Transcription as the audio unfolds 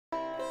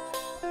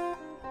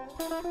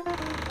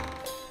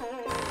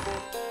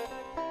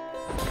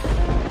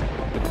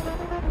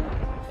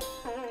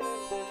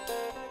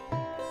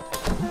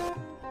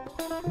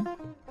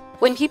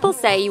When people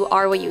say you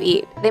are what you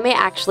eat, they may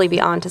actually be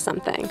onto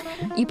something.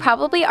 You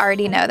probably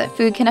already know that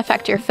food can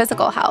affect your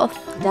physical health.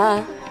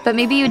 Duh. But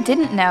maybe you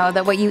didn't know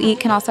that what you eat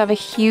can also have a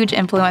huge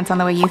influence on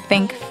the way you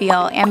think,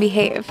 feel, and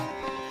behave.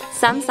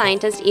 Some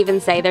scientists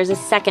even say there's a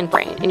second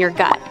brain in your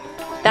gut.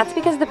 That's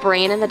because the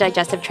brain and the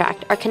digestive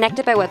tract are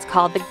connected by what's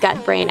called the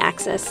gut-brain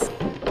axis.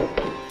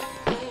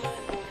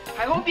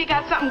 I hope you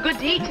got something good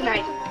to eat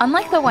tonight.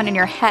 Unlike the one in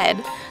your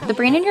head, the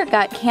brain in your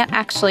gut can't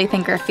actually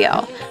think or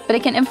feel, but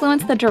it can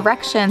influence the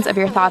directions of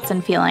your thoughts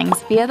and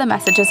feelings via the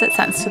messages it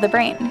sends to the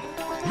brain.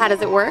 How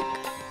does it work?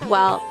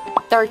 Well,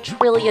 there are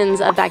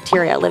trillions of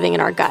bacteria living in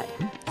our gut,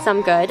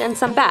 some good and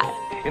some bad.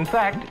 In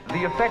fact,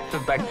 the effects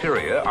of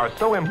bacteria are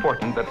so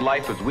important that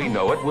life as we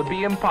know it would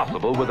be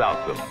impossible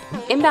without them.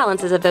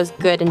 Imbalances of those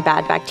good and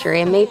bad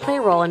bacteria may play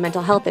a role in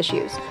mental health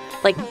issues,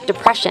 like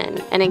depression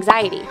and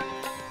anxiety,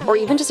 or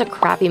even just a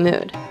crappy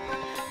mood.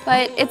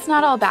 But it's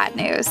not all bad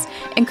news.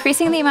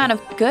 Increasing the amount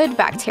of good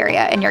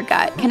bacteria in your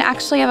gut can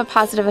actually have a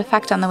positive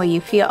effect on the way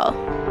you feel.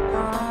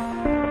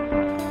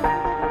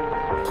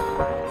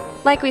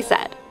 Like we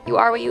said, you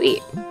are what you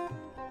eat.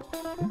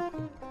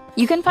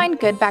 You can find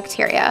good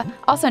bacteria,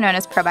 also known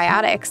as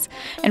probiotics,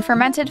 in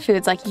fermented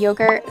foods like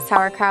yogurt,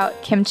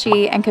 sauerkraut,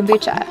 kimchi, and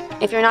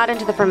kombucha. If you're not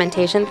into the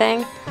fermentation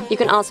thing, you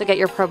can also get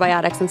your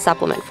probiotics in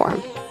supplement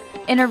form.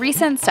 In a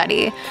recent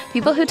study,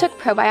 people who took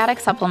probiotic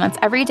supplements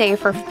every day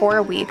for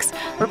 4 weeks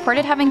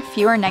reported having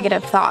fewer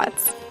negative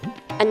thoughts.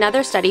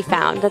 Another study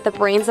found that the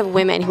brains of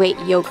women who ate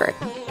yogurt,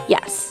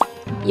 yes,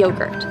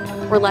 yogurt,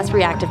 were less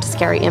reactive to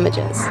scary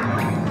images.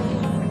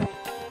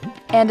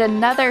 And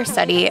another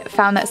study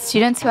found that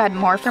students who had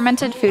more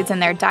fermented foods in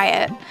their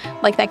diet,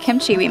 like that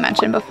kimchi we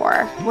mentioned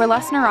before, were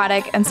less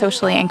neurotic and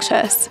socially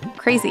anxious.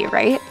 Crazy,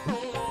 right?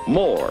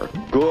 More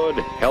good,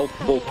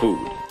 healthful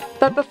food.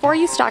 But before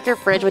you stock your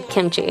fridge with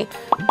kimchi,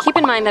 keep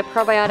in mind that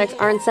probiotics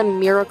aren't some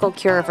miracle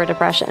cure for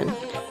depression.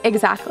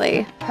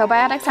 Exactly.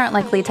 Probiotics aren't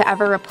likely to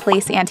ever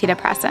replace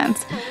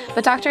antidepressants,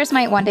 but doctors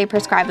might one day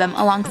prescribe them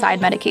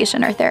alongside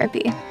medication or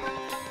therapy.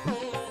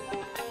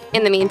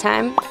 In the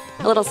meantime,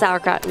 a little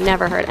sauerkraut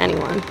never hurt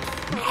anyone.